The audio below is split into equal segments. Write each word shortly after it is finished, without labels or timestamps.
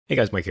Hey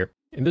guys, Mike here.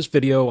 In this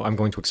video, I'm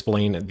going to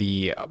explain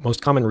the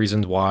most common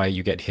reasons why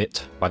you get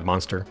hit by the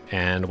monster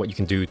and what you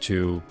can do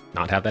to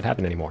not have that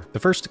happen anymore. The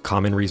first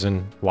common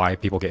reason why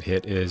people get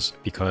hit is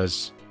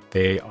because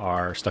they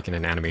are stuck in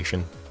an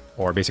animation,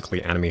 or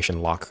basically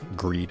animation lock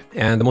greed.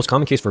 And the most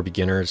common case for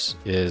beginners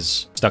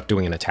is stuck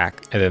doing an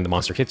attack and then the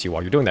monster hits you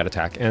while you're doing that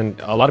attack. And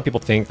a lot of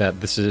people think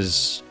that this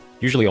is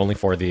usually only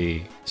for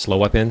the slow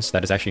weapons.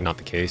 That is actually not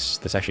the case.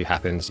 This actually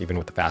happens even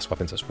with the fast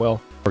weapons as well.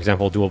 For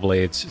example, dual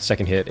blades,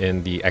 second hit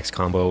in the X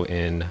combo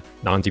in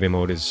non-demon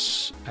mode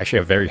is actually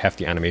a very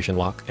hefty animation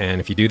lock.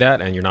 And if you do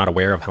that and you're not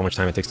aware of how much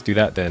time it takes to do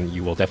that, then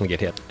you will definitely get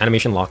hit.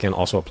 Animation lock can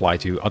also apply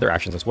to other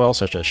actions as well,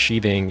 such as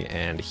sheathing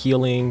and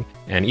healing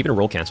and even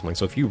roll canceling.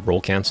 So if you roll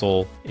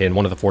cancel in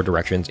one of the four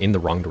directions in the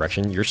wrong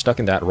direction, you're stuck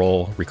in that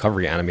roll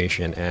recovery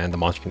animation and the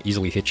monster can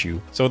easily hit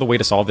you. So the way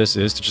to solve this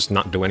is to just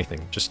not do anything.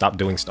 Just stop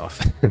doing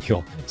stuff and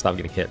you'll stop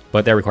getting hit.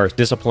 But that requires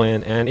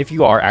discipline, and if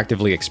you are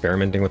actively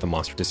experimenting with a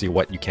monster to see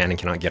what you can and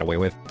cannot get away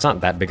with, it's not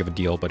that big of a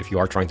deal. But if you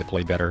are trying to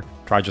play better,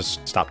 try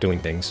just stop doing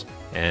things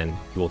and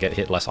you will get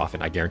hit less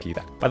often, I guarantee you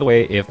that. By the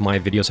way, if my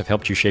videos have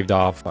helped you shaved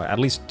off at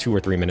least 2 or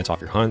 3 minutes off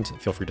your hunt,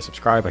 feel free to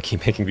subscribe. I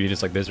keep making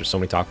videos like this. There's so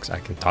many talks I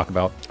can talk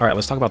about. All right,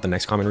 let's talk about the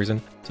next common reason.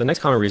 So the next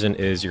common reason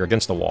is you're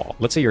against the wall.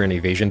 Let's say you're an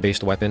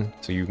evasion-based weapon,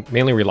 so you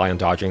mainly rely on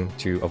dodging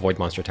to avoid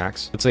monster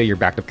attacks. Let's say you're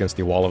backed up against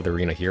the wall of the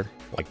arena here,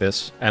 like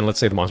this, and let's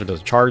say the monster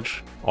does a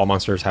charge. All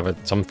monsters have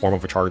some form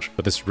of a charge,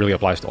 but this really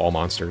applies to all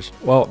monsters.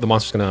 Well, the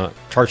monster's gonna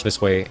charge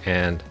this way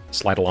and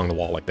slide along the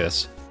wall like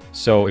this.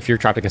 So if you're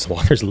trapped against the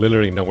wall, there's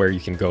literally nowhere you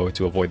can go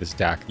to avoid this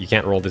attack. You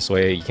can't roll this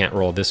way, you can't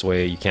roll this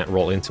way, you can't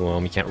roll into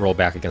them, you can't roll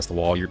back against the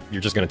wall. You're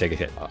just going to take a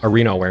hit.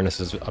 Arena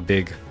awareness is a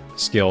big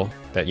skill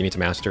that you need to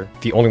master.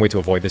 The only way to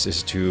avoid this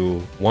is to,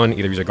 one,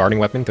 either use a guarding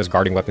weapon, because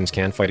guarding weapons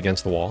can fight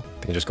against the wall.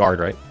 They can just guard,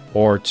 right?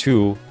 Or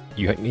two,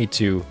 you need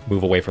to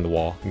move away from the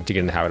wall. You need to get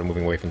in the habit of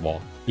moving away from the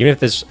wall. Even if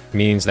this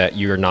means that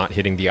you're not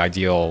hitting the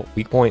ideal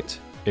weak point,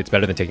 it's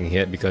better than taking a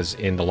hit, because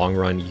in the long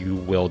run, you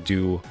will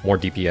do more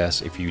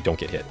DPS if you don't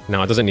get hit.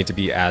 Now, it doesn't need to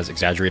be as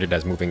exaggerated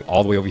as moving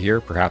all the way over here.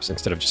 Perhaps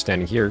instead of just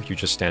standing here, you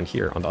just stand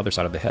here on the other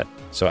side of the head.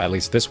 So at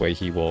least this way,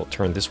 he will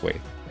turn this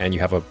way, and you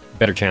have a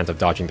better chance of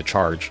dodging the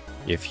charge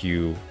if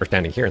you are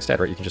standing here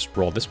instead, right? You can just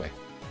roll this way.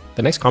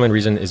 The next common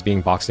reason is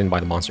being boxed in by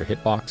the monster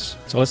hitbox.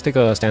 So let's take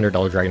a standard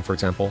Elder Dragon, for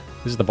example.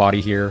 This is the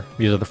body here.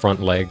 These are the front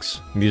legs.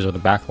 These are the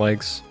back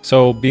legs.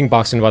 So being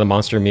boxed in by the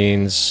monster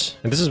means,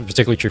 and this is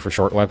particularly true for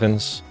short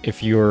weapons,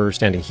 if you're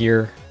standing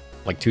here,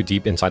 like too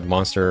deep inside the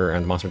monster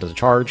and the monster does a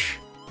charge,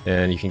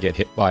 then you can get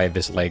hit by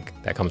this leg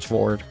that comes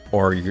forward.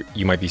 Or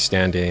you might be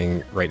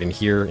standing right in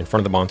here in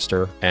front of the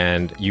monster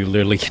and you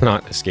literally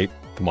cannot escape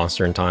the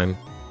monster in time,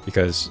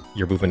 because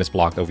your movement is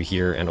blocked over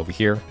here and over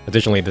here.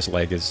 Additionally, this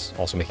leg is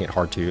also making it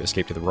hard to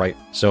escape to the right.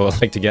 So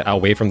like to get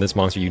away from this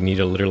monster, you need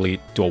to literally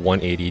do a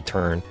 180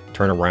 turn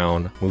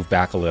around, move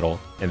back a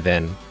little, and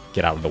then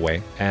get out of the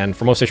way. And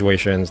for most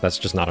situations, that's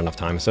just not enough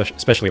time,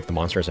 especially if the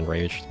monster is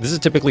enraged. This is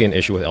typically an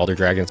issue with Elder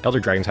Dragons. Elder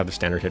Dragons have the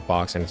standard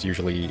hitbox, and it's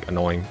usually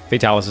annoying.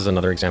 Fatalis is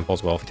another example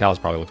as well. Fatalis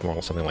probably looks more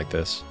like something like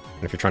this.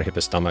 And if you're trying to hit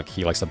the stomach,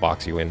 he likes to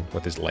box you in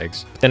with his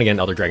legs. But then again,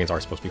 Elder Dragons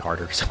are supposed to be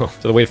harder. So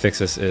the way to fix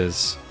this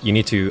is you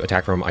need to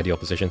attack from ideal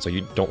position. So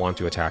you don't want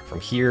to attack from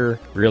here.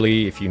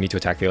 Really, if you need to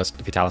attack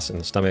Fatalis in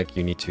the stomach,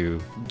 you need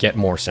to get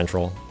more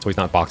central, so he's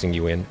not boxing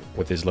you in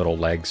with his little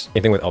legs.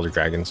 Same thing with Elder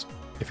Dragons.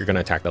 If you're going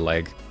to attack the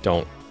leg,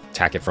 don't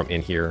attack it from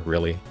in here,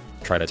 really.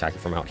 Try to attack it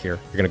from out here.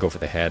 You're going to go for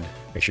the head.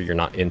 Make sure you're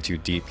not in too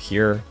deep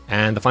here.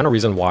 And the final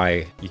reason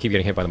why you keep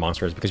getting hit by the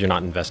monster is because you're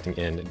not investing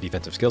in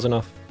defensive skills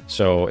enough.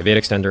 So evade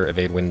extender,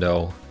 evade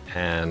window,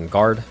 and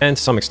guard, and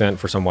to some extent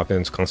for some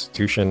weapons,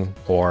 constitution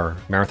or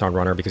marathon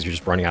runner, because you're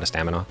just running out of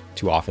stamina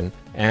too often.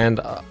 And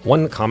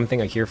one common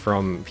thing I hear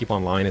from people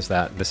online is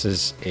that this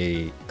is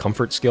a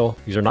comfort skill.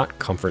 These are not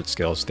comfort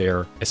skills,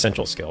 they're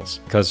essential skills,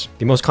 because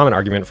the most common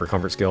argument for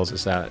comfort skills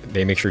is that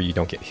they make sure you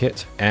don't get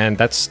hit, and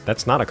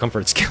that's not a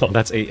comfort skill.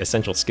 That's a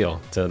essential skill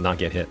to not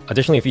get hit.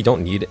 Additionally, if you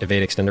don't need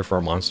evade extender for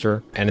a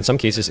monster, and in some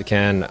cases it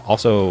can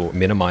also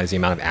minimize the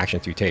amount of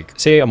actions you take.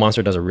 Say a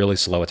monster does a really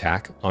slow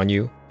attack on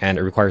you and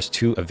it requires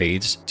 2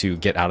 evades to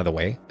get out of the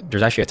way.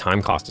 There's actually a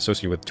time cost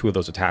associated with 2 of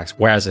those attacks.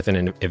 Whereas if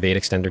an evade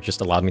extender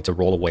just allowed me to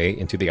roll away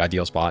into the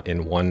ideal spot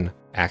in 1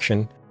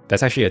 action,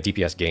 that's actually a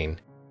DPS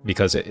gain,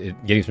 because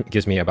it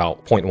gives me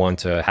about 0.1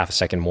 to half a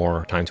second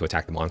more time to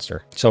attack the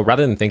monster. So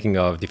rather than thinking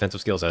of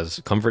defensive skills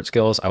as comfort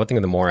skills, I would think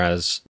of them more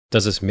as,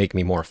 does this make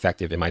me more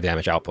effective in my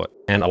damage output?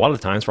 And a lot of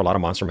the times for a lot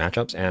of monster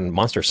matchups and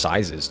monster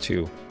sizes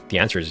too, the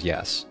answer is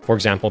yes. For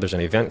example, there's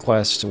an event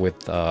quest with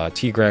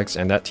Tigrex,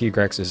 and that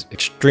Tigrex is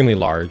extremely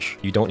large.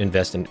 You don't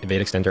invest in evade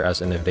extender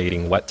as an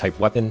evading type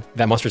weapon.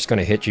 That monster is going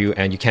to hit you,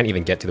 and you can't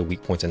even get to the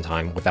weak points in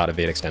time without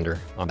evade extender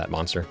on that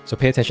monster. So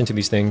pay attention to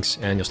these things,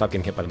 and you'll stop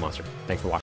getting hit by the monster. Thanks for watching.